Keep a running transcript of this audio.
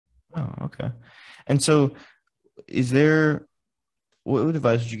Okay. And so what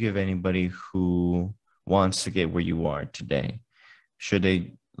advice would you give anybody who wants to get where you are today? Should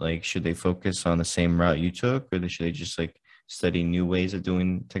they focus on the same route you took, or should they just like study new ways of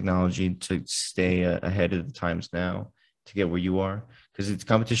doing technology to stay ahead of the times now to get where you are? Because the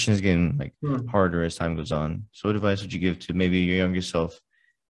competition is getting like harder as time goes on. So what advice would you give to maybe your younger self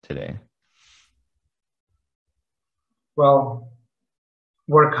today? Well,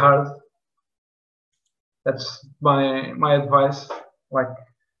 work hard. That's my advice. Like,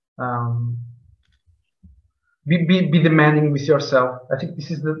 be demanding with yourself. I think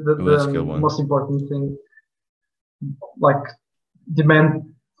this is the most important thing. Like,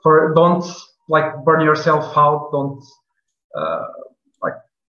 don't like burn yourself out. Don't like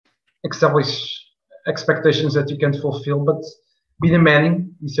establish expectations that you can't fulfill, but be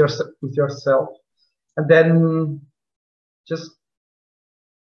demanding with yourself, and then just,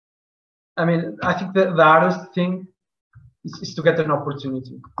 I mean, I think the hardest thing is to get an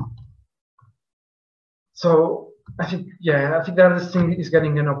opportunity. So I think the hardest thing is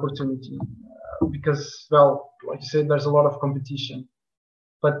getting an opportunity, because, well, like you said, there's a lot of competition.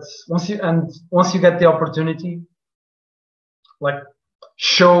 But once you get the opportunity, like,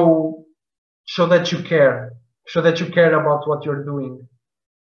 show that you care. Show that you care about what you're doing.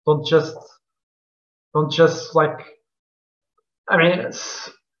 Don't just like, I mean,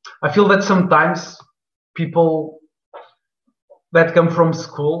 I feel that sometimes people that come from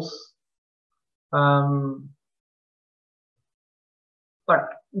schools, like,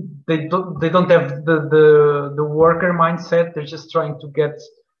 they don't have the worker mindset. They're just trying to get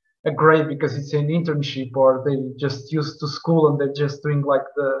a grade because it's an internship, or they just used to school and they're just doing like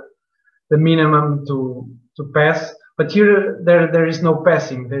the minimum to pass. But here there is no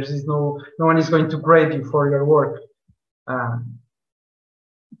passing. There is no one is going to grade you for your work.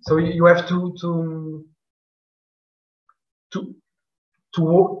 So you have to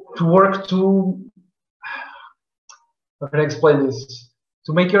work to, how can I explain this?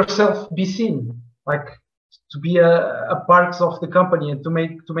 To make yourself be seen, like, to be a part of the company, and to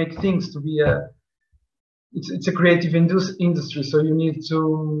make things, to be it's a creative industry, so you need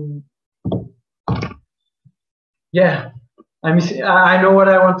to, I know what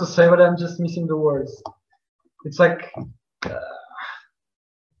I want to say, but I'm just missing the words. It's like,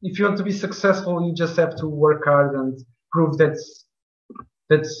 if you want to be successful, you just have to work hard and prove that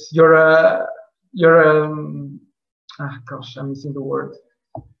you're gosh, I'm missing the word.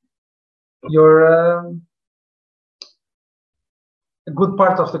 You're a good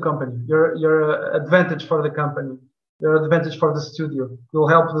part of the company. You're an advantage for the company. You're an advantage for the studio. You'll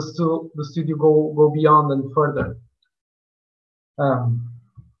help the studio go beyond and further.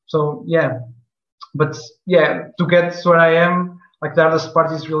 So yeah, but yeah, to get where I am, like, the hardest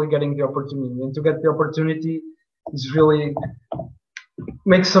part is really getting the opportunity, and to get the opportunity is really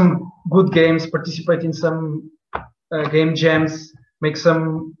make some good games, participate in some game jams, make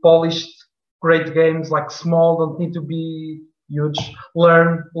some polished, great games, like, small, don't need to be huge.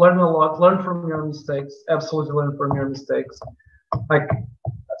 Learn a lot, learn from your mistakes, absolutely learn from your mistakes. Like,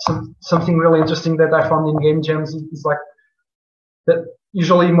 something really interesting that I found in game jams is like that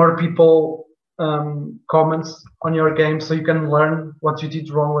usually more people comments on your game, so you can learn what you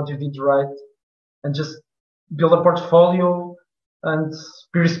did wrong, what you did right, and just build a portfolio and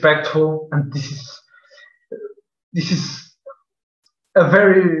be respectful. And this is a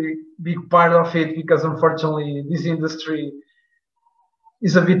very big part of it, because unfortunately this industry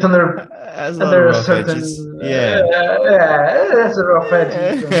is a bit under a certain that's a rough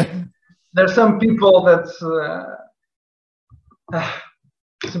edge. There's some people that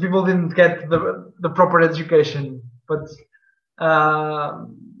some people didn't get the proper education, but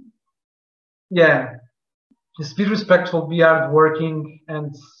yeah, just be respectful, be hardworking,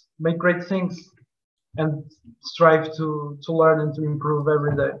 and make great things, and strive to learn and to improve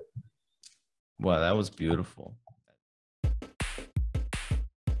every day. Wow, that was beautiful.